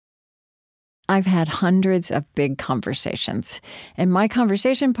I've had hundreds of big conversations, and my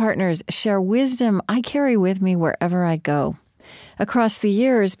conversation partners share wisdom I carry with me wherever I go. Across the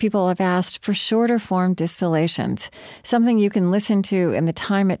years, people have asked for shorter form distillations, something you can listen to in the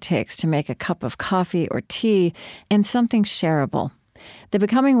time it takes to make a cup of coffee or tea, and something shareable. The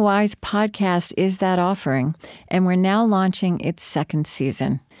Becoming Wise podcast is that offering, and we're now launching its second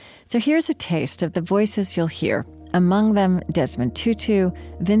season. So here's a taste of the voices you'll hear. Among them, Desmond Tutu,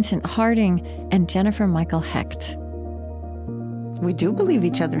 Vincent Harding, and Jennifer Michael Hecht. We do believe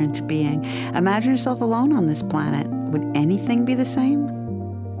each other into being. Imagine yourself alone on this planet. Would anything be the same?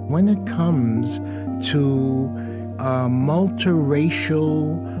 When it comes to a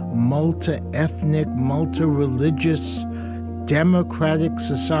multiracial, multi-ethnic, multi-religious, democratic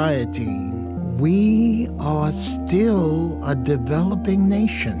society, we are still a developing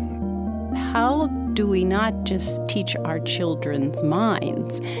nation. How do we not just teach our children's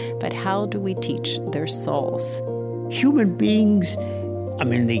minds, but how do we teach their souls? Human beings,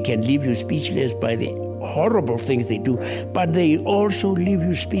 they can leave you speechless by the horrible things they do, but they also leave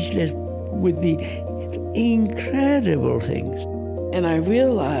you speechless with the incredible things. And I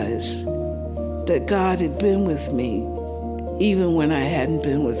realized that God had been with me even when I hadn't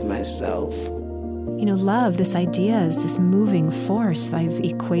been with myself. Love, this idea is this moving force. I've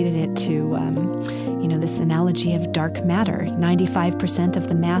equated it to, this analogy of dark matter, 95% of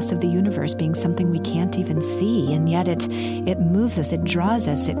the mass of the universe being something we can't even see, and yet it moves us, it draws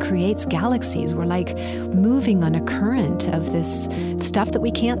us, it creates galaxies. We're like moving on a current of this stuff that we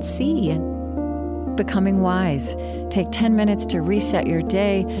can't see. Becoming Wise. Take 10 minutes to reset your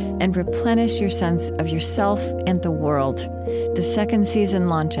day and replenish your sense of yourself and the world. The second season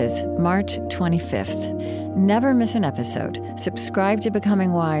launches March 25th. Never miss an episode. Subscribe to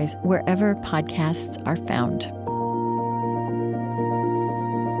Becoming Wise wherever podcasts are found.